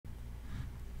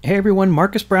Hey everyone,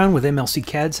 Marcus Brown with MLC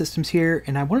CAD Systems here,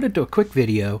 and I wanted to do a quick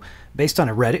video based on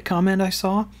a Reddit comment I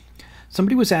saw.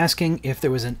 Somebody was asking if there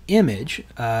was an image,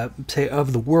 say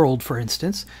of the world for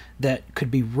instance, that could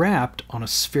be wrapped on a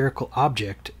spherical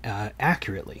object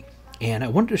accurately. And I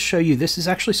wanted to show you this is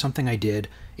actually something I did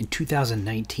in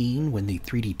 2019 when the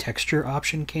 3D texture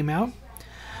option came out.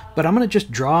 But I'm going to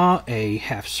just draw a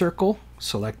half circle,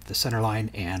 select the center line,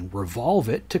 and revolve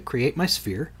it to create my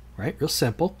sphere, right? Real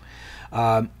simple.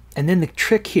 And then the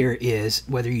trick here is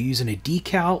whether you're using a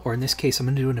decal or in this case I'm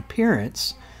going to do an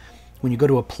appearance. When you go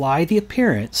to apply the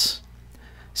appearance,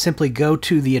 simply go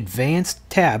to the advanced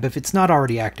tab. If it's not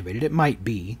already activated, it might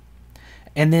be.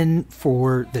 And then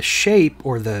for the shape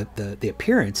or the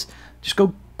appearance, just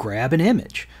go grab an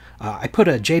image. I put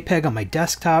a JPEG on my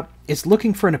desktop. It's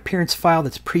looking for an appearance file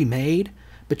that's pre-made,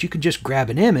 but you can just grab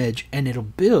an image and it'll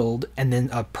build and then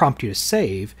prompt you to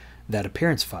save that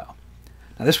appearance file.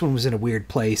 Now this one was in a weird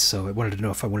place, so I wanted to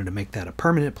know if I wanted to make that a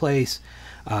permanent place.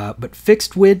 But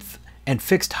fixed width and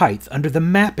fixed height under the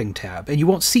mapping tab, and you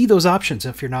won't see those options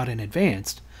if you're not in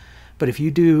advanced. But if you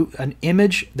do an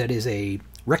image that is a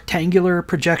rectangular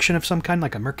projection of some kind,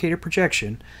 like a Mercator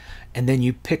projection, and then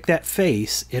you pick that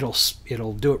face,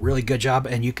 it'll do a really good job,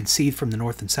 and you can see from the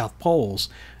north and south poles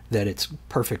that it's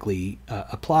perfectly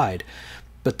applied.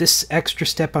 But this extra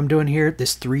step I'm doing here,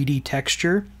 this 3D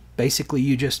texture, basically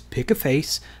you just pick a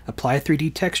face, apply a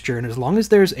 3D texture, and as long as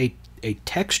there's a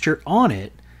texture on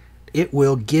it, it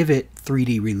will give it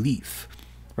 3D relief,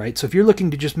 right? So if you're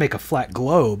looking to just make a flat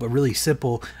globe, a really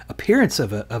simple appearance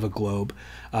of a globe,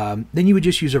 then you would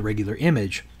just use a regular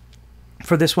image.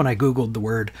 For this one, I Googled the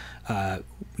word,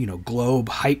 globe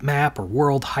height map or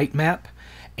world height map,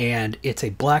 and it's a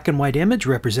black and white image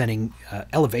representing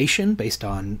elevation based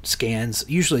on scans.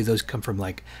 Usually those come from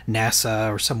like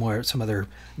NASA or some other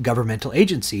governmental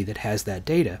agency that has that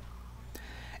data.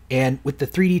 And with the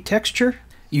 3D texture,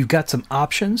 you've got some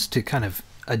options to kind of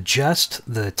adjust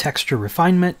the texture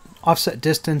refinement, offset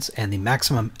distance, and the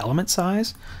maximum element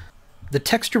size. The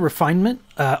texture refinement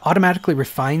automatically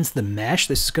refines the mesh.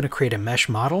 This is going to create a mesh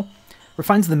model.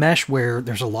 Refines the mesh where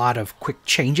there's a lot of quick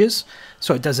changes,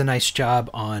 so it does a nice job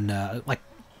on like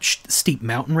steep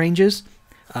mountain ranges.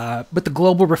 But the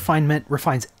global refinement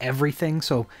refines everything,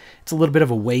 so it's a little bit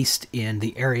of a waste in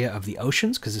the area of the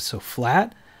oceans because it's so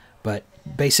flat. But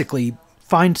basically,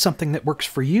 find something that works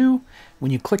for you.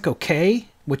 When you click OK,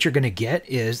 what you're going to get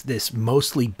is this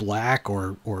mostly black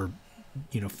or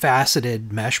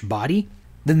faceted mesh body.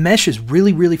 The mesh is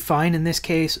really, really fine in this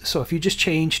case, so if you just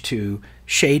change to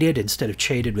shaded instead of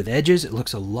shaded with edges, it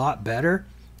looks a lot better.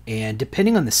 And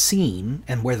depending on the scene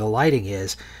and where the lighting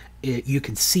is, you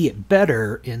can see it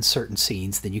better in certain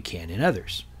scenes than you can in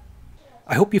others.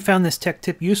 I hope you found this tech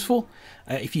tip useful.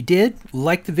 If you did,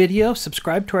 like the video,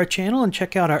 subscribe to our channel, and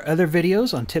check out our other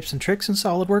videos on tips and tricks in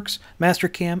SOLIDWORKS,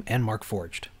 Mastercam, and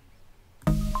Markforged.